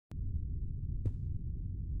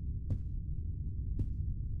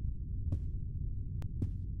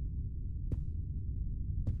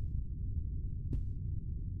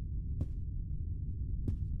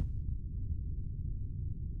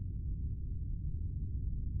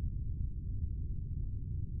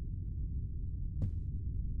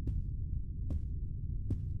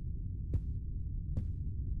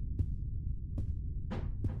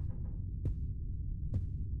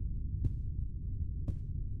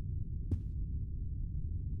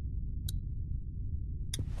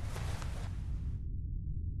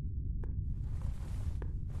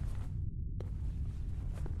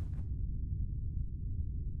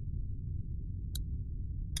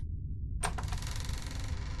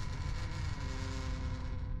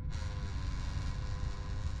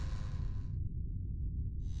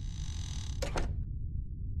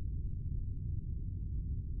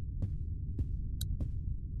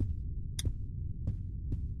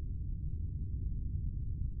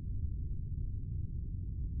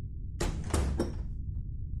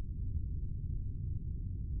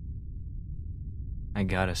I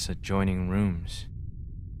got us adjoining rooms.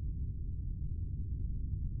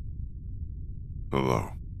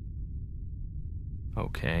 Hello.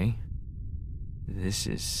 Okay. This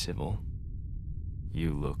is civil.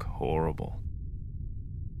 You look horrible.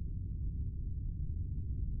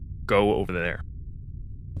 Go over there.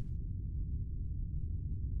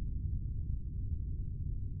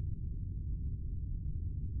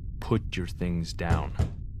 Put your things down.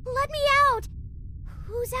 Let me out!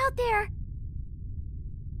 Who's out there?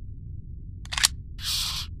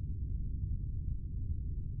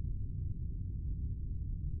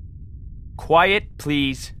 Quiet,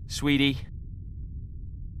 please, sweetie.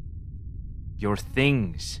 Your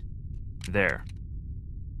things. There.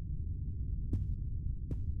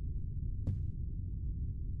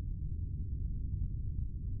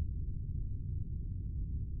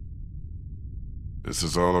 This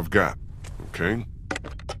is all I've got, okay?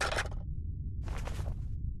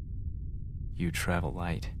 You travel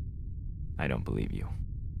light. I don't believe you.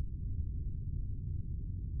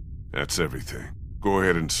 That's everything. Go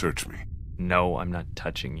ahead and search me. No, I'm not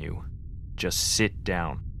touching you. Just sit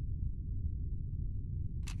down.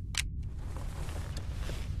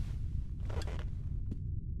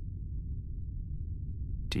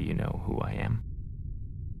 Do you know who I am?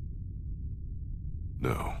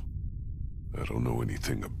 No. I don't know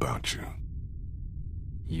anything about you.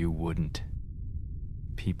 You wouldn't.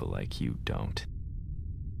 People like you don't.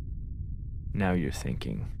 Now you're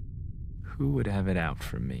thinking, who would have it out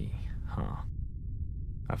for me, huh?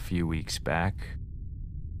 A few weeks back,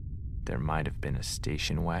 there might have been a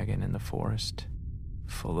station wagon in the forest,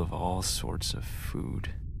 full of all sorts of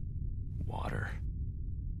food, water,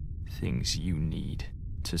 things you need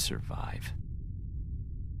to survive.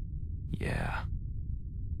 Yeah,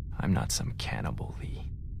 I'm not some cannibal,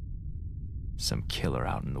 Lee. Some killer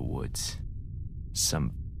out in the woods.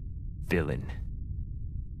 Some villain.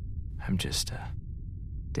 I'm just a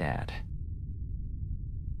dad.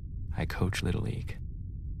 I coach Little League.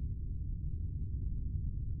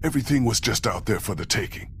 Everything was just out there for the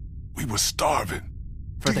taking. We were starving.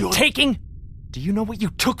 For the taking? Do you know what you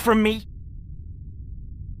took from me?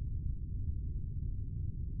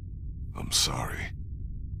 I'm sorry.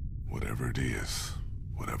 Whatever it is,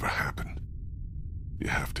 whatever happened, you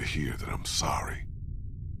have to hear that I'm sorry.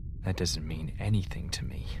 That doesn't mean anything to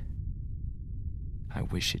me. I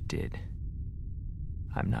wish it did.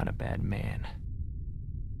 I'm not a bad man.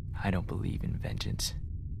 I don't believe in vengeance,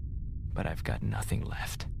 but I've got nothing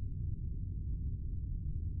left.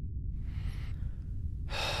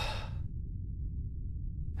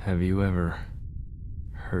 Have you ever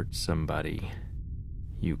hurt somebody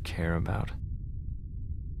you care about?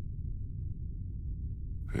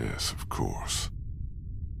 Yes, of course.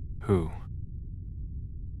 Who?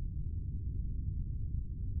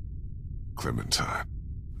 Clementine.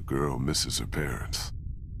 The girl misses her parents.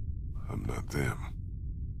 I'm not them.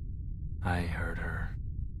 I hurt her.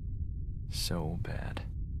 So bad.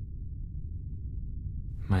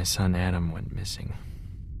 My son Adam went missing.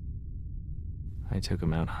 I took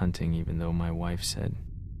him out hunting even though my wife said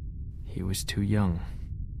he was too young.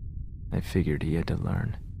 I figured he had to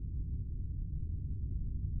learn.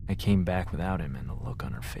 I came back without him and the look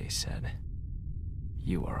on her face said,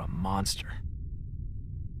 "You are a monster."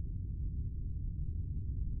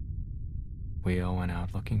 We all went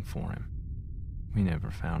out looking for him. We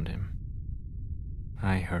never found him.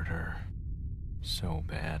 I hurt her so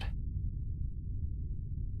bad.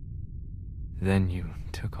 Then you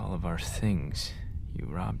took all of our things. You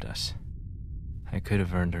robbed us. I could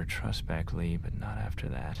have earned her trust back, Lee, but not after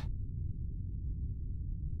that.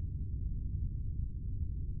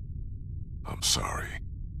 I'm sorry.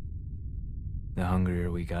 The hungrier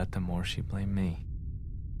we got, the more she blamed me.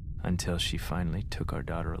 Until she finally took our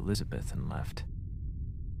daughter Elizabeth and left.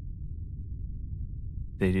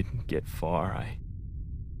 They didn't get far. I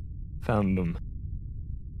found them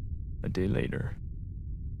a day later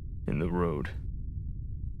in the road.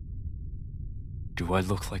 Do I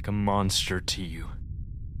look like a monster to you?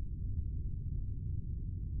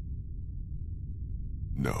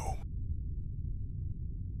 No.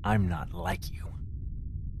 I'm not like you.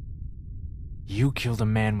 You killed a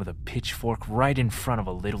man with a pitchfork right in front of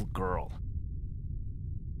a little girl.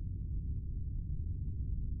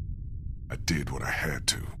 I did what I had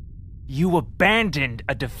to. You abandoned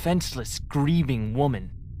a defenseless, grieving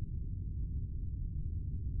woman.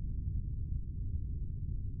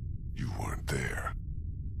 You weren't there.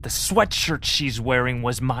 The sweatshirt she's wearing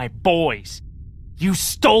was my boy's. You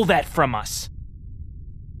stole that from us.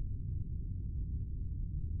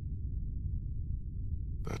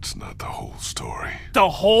 That's not the whole story. The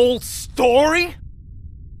whole story?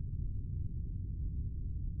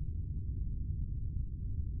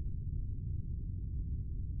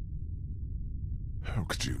 How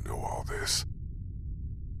could you know all this?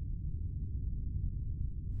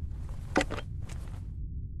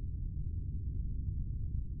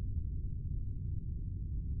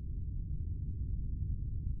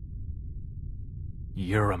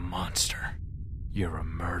 You're a monster. You're a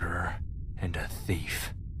murderer and a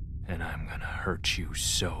thief. And I'm gonna hurt you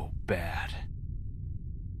so bad.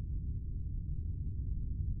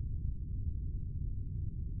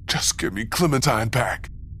 Just give me Clementine back.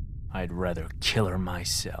 I'd rather kill her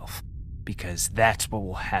myself, because that's what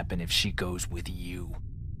will happen if she goes with you.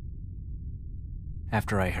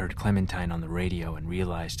 After I heard Clementine on the radio and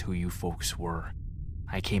realized who you folks were,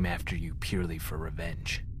 I came after you purely for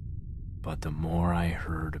revenge. But the more I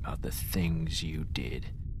heard about the things you did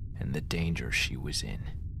and the danger she was in,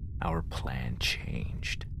 our plan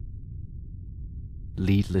changed.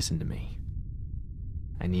 Lee, listen to me.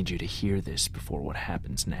 I need you to hear this before what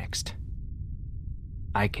happens next.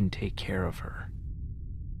 I can take care of her.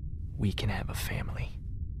 We can have a family.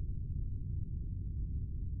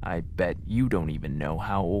 I bet you don't even know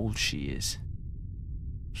how old she is.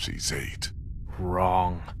 She's 8.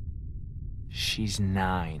 Wrong. She's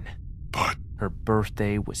 9. But Her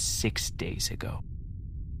birthday was 6 days ago.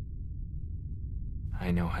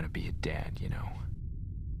 I know how to be a dad, you know.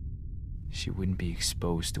 She wouldn't be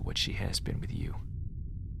exposed to what she has been with you.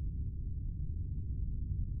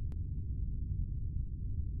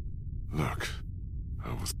 look,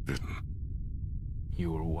 I was bitten.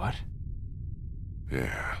 You were what?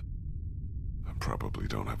 Yeah. I probably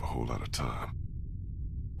don't have a whole lot of time.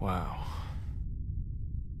 Wow.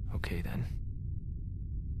 Okay then.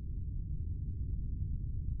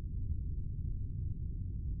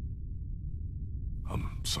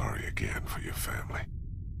 I'm sorry again for your family.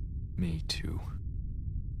 Me too.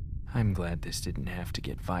 I'm glad this didn't have to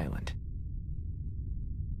get violent.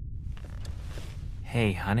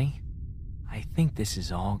 Hey, honey. I think this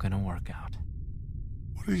is all gonna work out.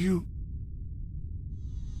 What are you...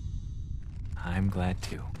 I'm glad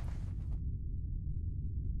too.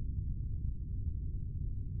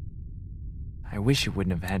 I wish it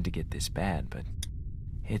wouldn't have had to get this bad, but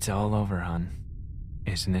it's all over, hon.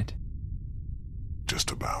 Isn't it?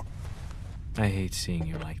 Just about. I hate seeing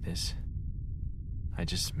you like this. I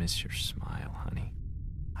just miss your smile, honey.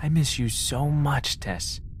 I miss you so much,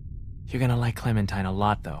 Tess. You're gonna like Clementine a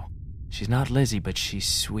lot, though. She's not Lizzie, but she's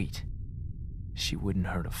sweet. She wouldn't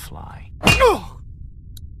hurt a fly.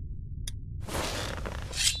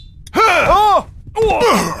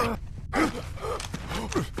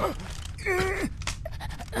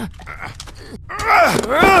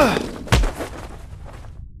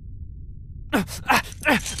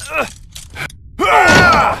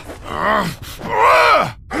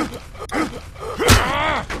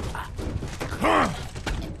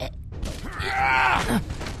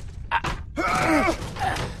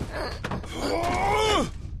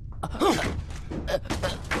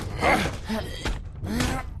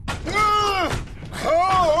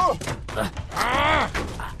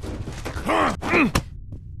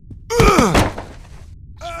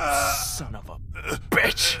 Son of a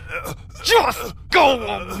bitch! Just go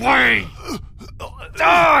away!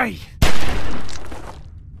 Die!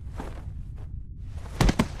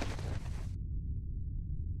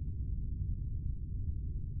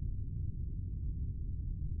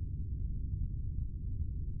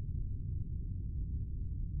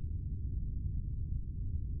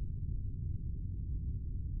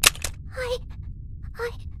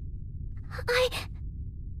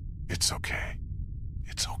 It's okay.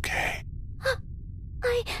 It's okay.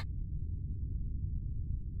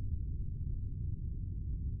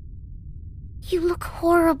 You look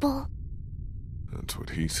horrible. That's what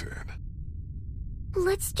he said.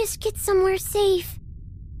 Let's just get somewhere safe.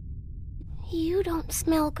 You don't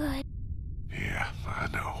smell good. Yeah, I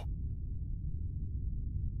know.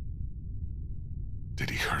 Did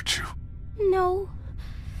he hurt you? No,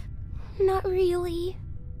 not really.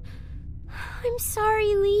 I'm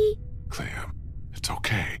sorry, Lee. Clem, it's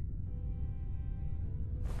okay.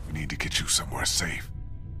 We need to get you somewhere safe.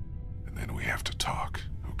 And then we have to talk,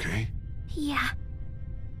 okay? Yeah.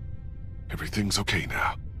 Everything's okay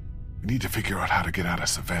now. We need to figure out how to get out of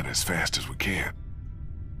Savannah as fast as we can.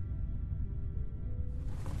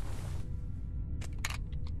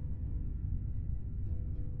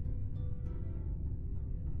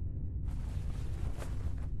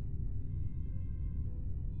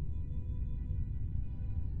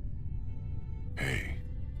 Hey.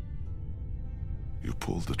 You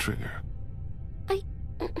pulled the trigger.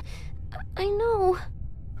 I know.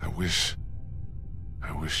 I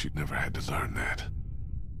wish you'd never had to learn that.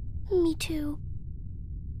 Me too.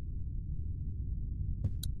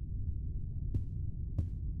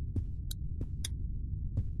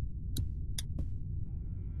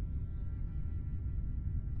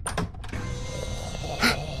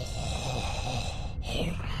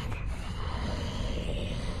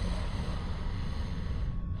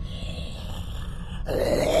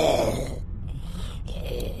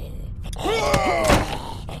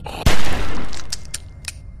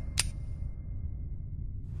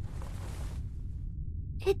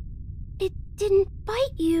 It didn't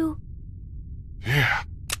bite you. Yeah,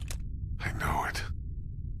 I know it.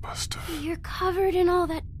 Must have. You're covered in all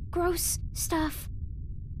that gross stuff.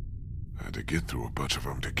 I had to get through a bunch of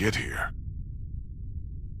them to get here.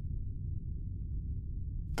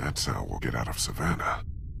 That's how we'll get out of Savannah.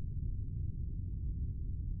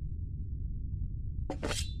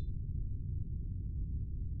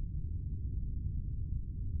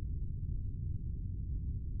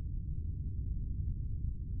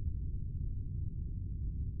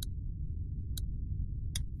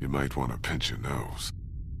 You might want to pinch your nose.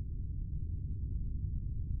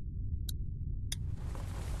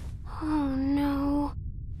 Oh no.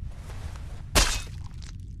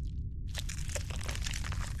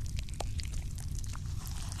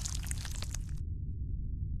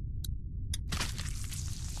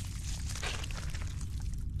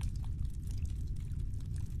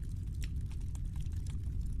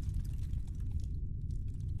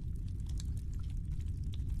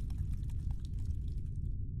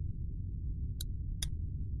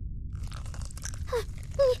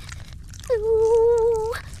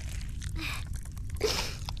 Ooh.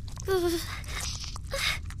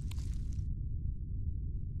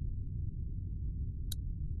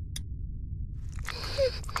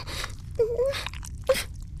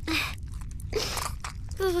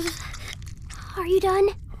 Are you done?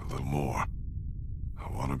 A little more.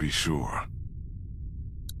 I want to be sure.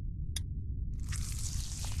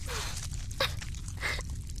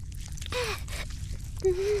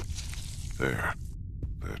 There.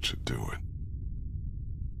 That should do it.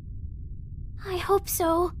 I hope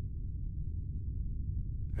so.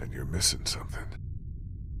 And you're missing something.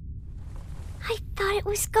 I thought it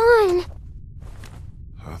was gone.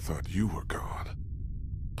 I thought you were gone.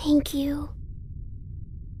 Thank you.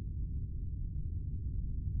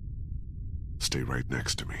 Stay right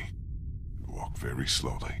next to me. And walk very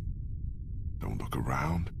slowly. Don't look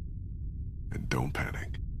around. And don't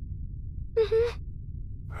panic. Mm-hmm.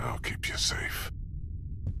 I'll keep you safe.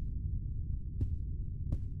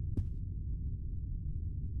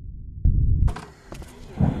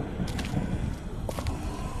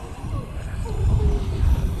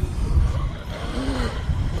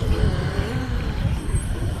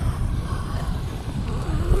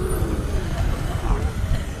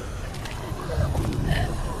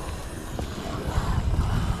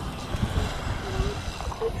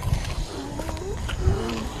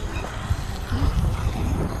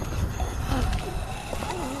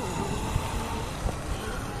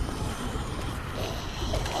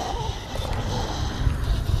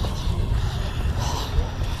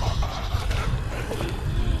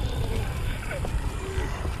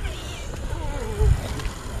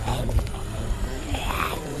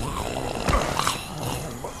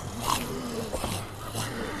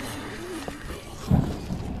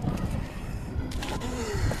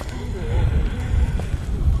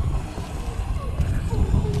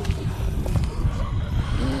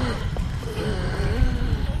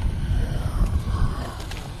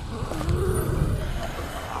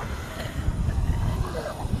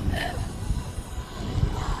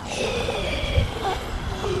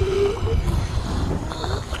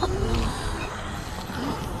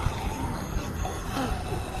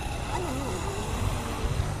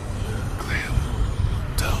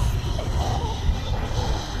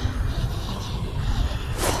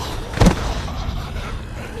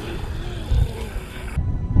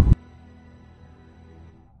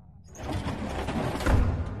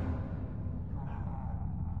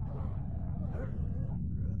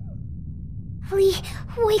 Lee,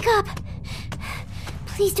 wake up!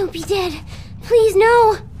 Please don't be dead. Please,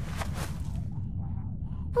 no!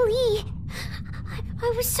 Lee,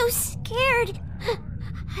 I was so scared.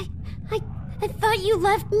 I thought you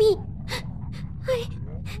left me.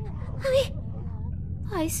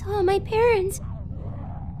 I saw my parents.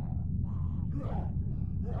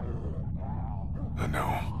 I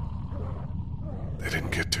know. They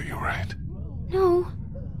didn't get to you, right? No.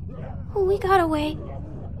 We got away.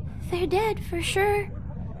 They're dead, for sure.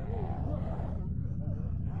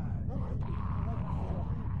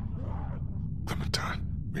 Clementine,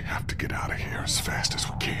 we have to get out of here as fast as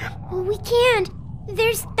we can. Well, we can't.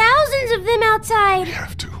 There's thousands of them outside. We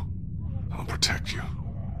have to. I'll protect you.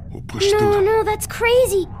 We'll push through them. No, that's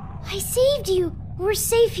crazy. I saved you. We're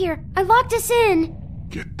safe here. I locked us in.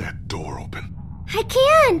 Get that door open. I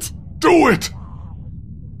can't. Do it!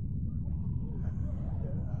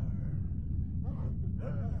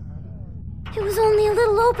 It was only a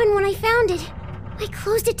little open when I found it. I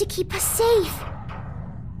closed it to keep us safe.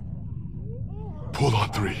 Pull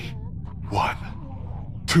on 3. 1,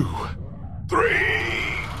 2, 3!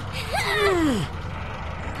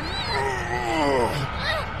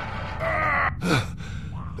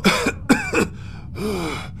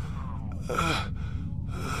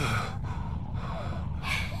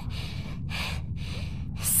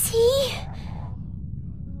 See?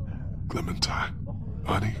 Clementine,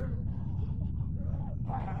 honey,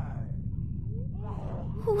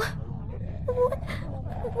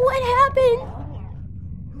 What happened?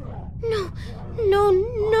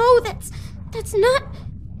 No, that's not...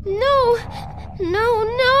 No.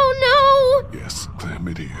 yes, Clem,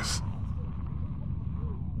 it is.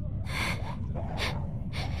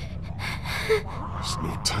 There's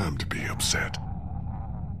no time to be upset.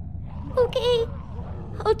 Okay,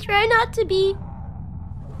 I'll try not to be.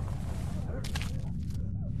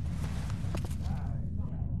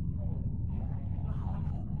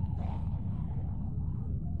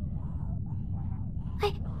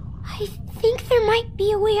 I think there might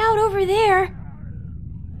be a way out over there.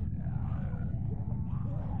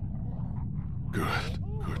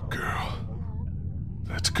 Good girl.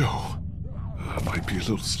 Let's go. I might be a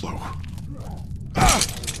little slow.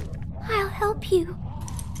 I'll help you.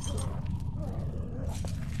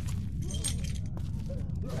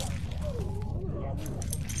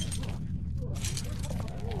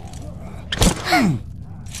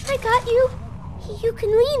 I got you. You can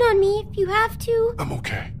lean on me if you have to. I'm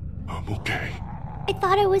okay. I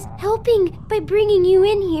thought I was helping by bringing you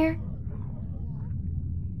in here.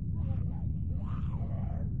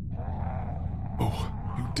 Oh,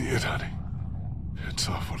 you did, honey. It's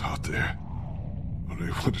awful out there. Well, they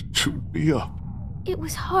would have chewed me up. It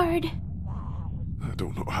was hard. I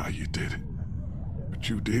don't know how you did it, but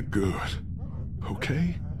you did good.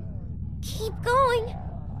 Okay? Keep going.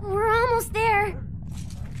 We're almost there.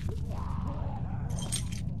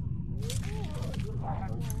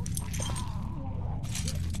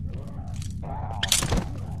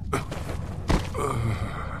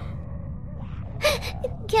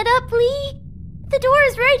 Get up, Lee. The door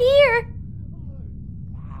is right here.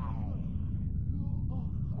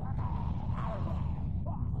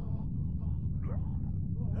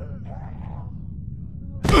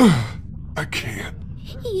 I can't.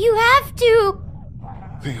 You have to.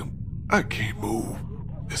 Liam, I can't move.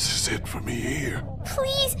 This is it for me here.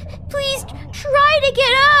 Please, try to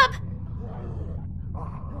get up.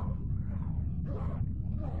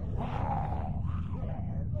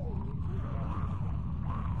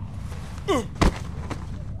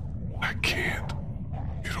 I can't.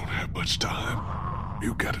 You don't have much time.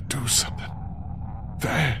 You gotta do something.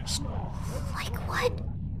 Fast. Like what?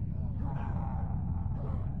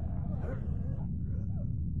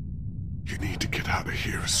 You need to get out of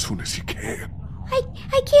here as soon as you can.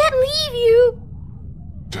 I can't leave you.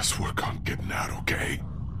 Just work on getting out, okay?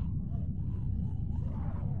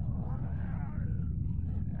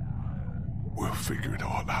 We'll figure it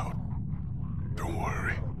all out. Don't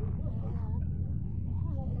worry.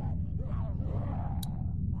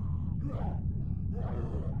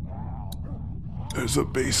 There's a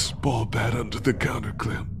baseball bat under the counter,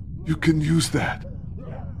 Clem. You can use that.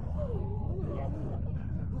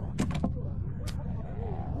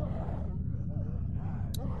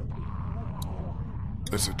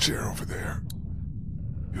 There's a chair over there.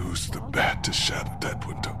 Use the bat to shatter that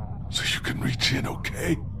window so you can reach in,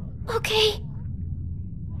 okay? Okay.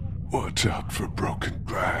 Watch out for broken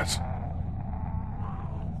glass.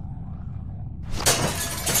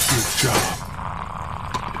 Good job.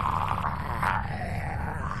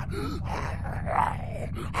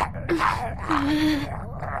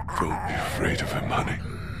 Don't be afraid of him, honey.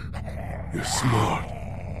 You're smart.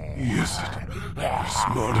 He isn't. You're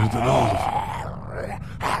smarter than all of them.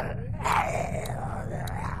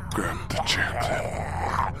 Grab the chair,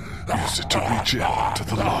 Clem. Use it to reach in to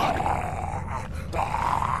the lock.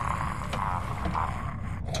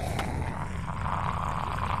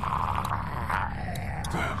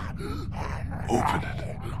 Clem, open it.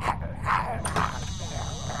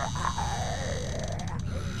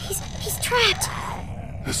 He's trapped.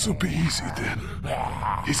 This'll be easy then.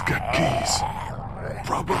 He's got keys.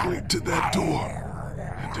 Probably to that door.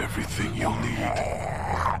 And everything you'll need.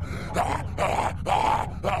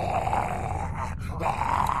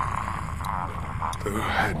 There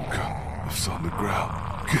are handcuffs on the ground.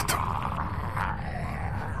 Get them.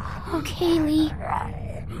 Okay, Lee.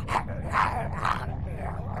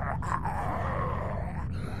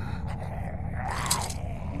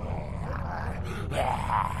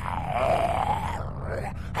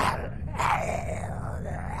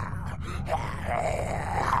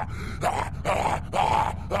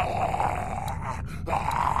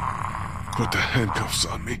 put the handcuffs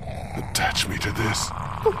on me. Attach me to this.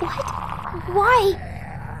 What? Why?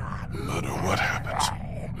 No matter what happens,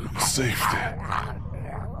 you're safe then.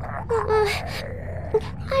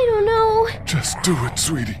 I don't know. Just do it,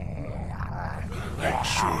 sweetie. Make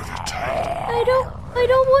sure they're tight. I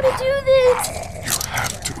don't want to do this. You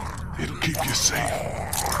have to. It'll keep you safe.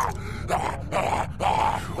 You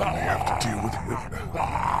only have to deal with him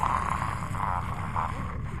now.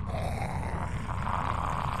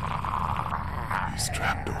 He's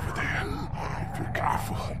trapped over there. If you're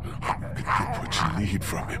careful, you can get what you need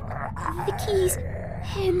from him. The keys,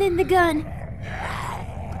 and then the gun.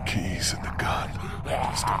 The keys and the gun.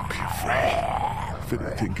 Just don't be afraid. If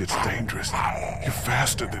anything gets dangerous, you're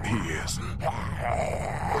faster than he is.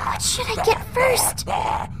 What should I get first?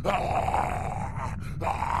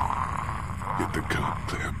 Get the gun,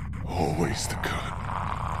 Clem. Always the gun.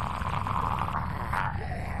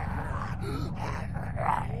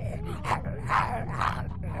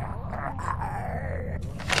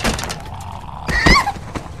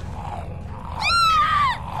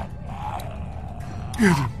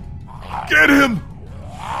 Get him! Get him!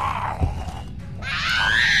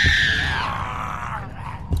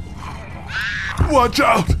 Watch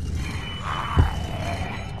out!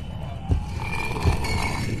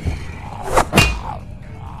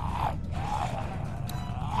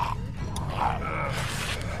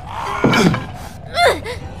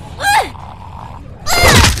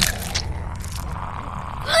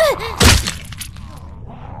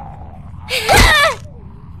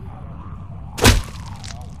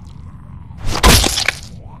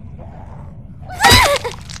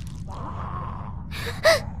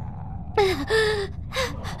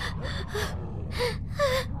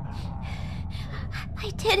 I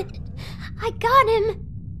did it. I got him.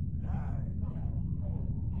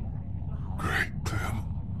 Great, Clem.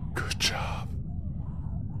 Good job.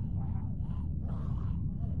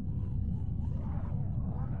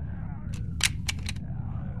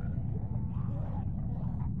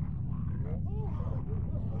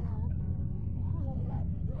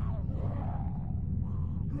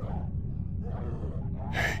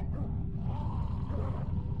 Hey.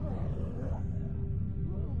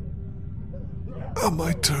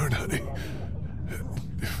 My turn, honey.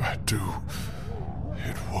 If I do,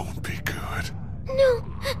 it won't be good. No,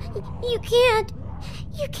 you can't.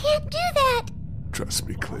 You can't do that. Trust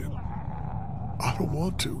me, Clem. I don't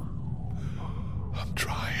want to. I'm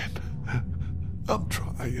trying. I'm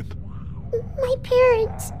trying. My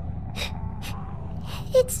parents.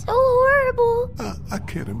 It's so horrible. I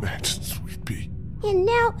can't imagine, sweet pea. And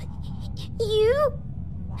now, you?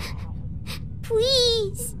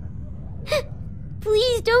 Please.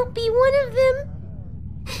 Please don't be one of them.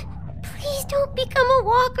 Please don't become a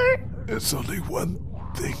walker. There's only one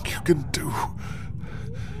thing you can do.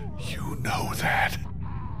 You know that.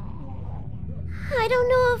 I don't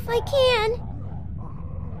know if I can.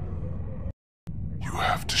 You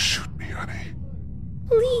have to shoot me, honey.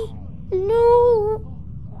 Lee, no.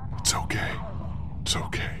 It's okay. It's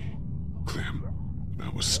okay. Clem, I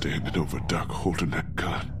was standing over Doc holding that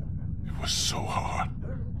gun. It was so hard.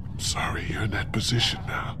 I'm sorry you're in that position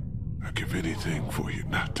now. I'd give anything for you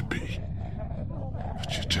not to be.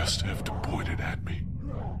 But you just have to point it at me.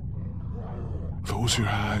 Close your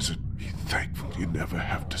eyes and be thankful you never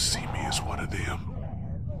have to see me as one of them.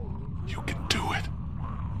 You can do it.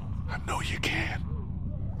 I know you can.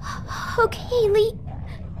 Okay, Lee.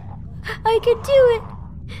 I can do it.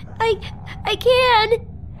 I can.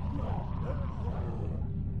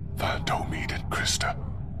 Find Omid and Krista.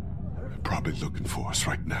 They're probably looking for us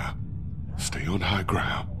right now. Stay on high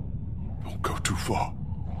ground. Don't go too far.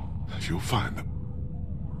 You'll find them.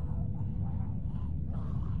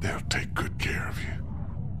 They'll take good care of you.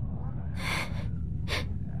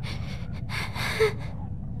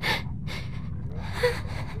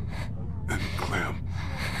 And Clem,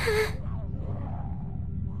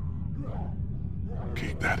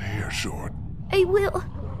 keep that hair short. I will.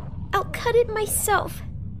 I'll cut it myself.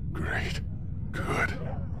 Great. Good.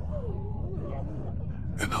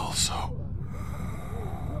 And also,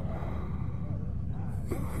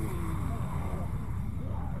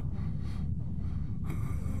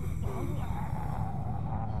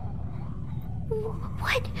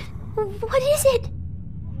 What is it?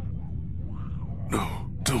 no,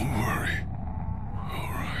 don't worry. All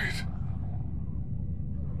right.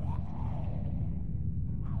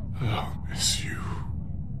 I'll miss you.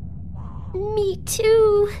 Me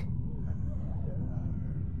too.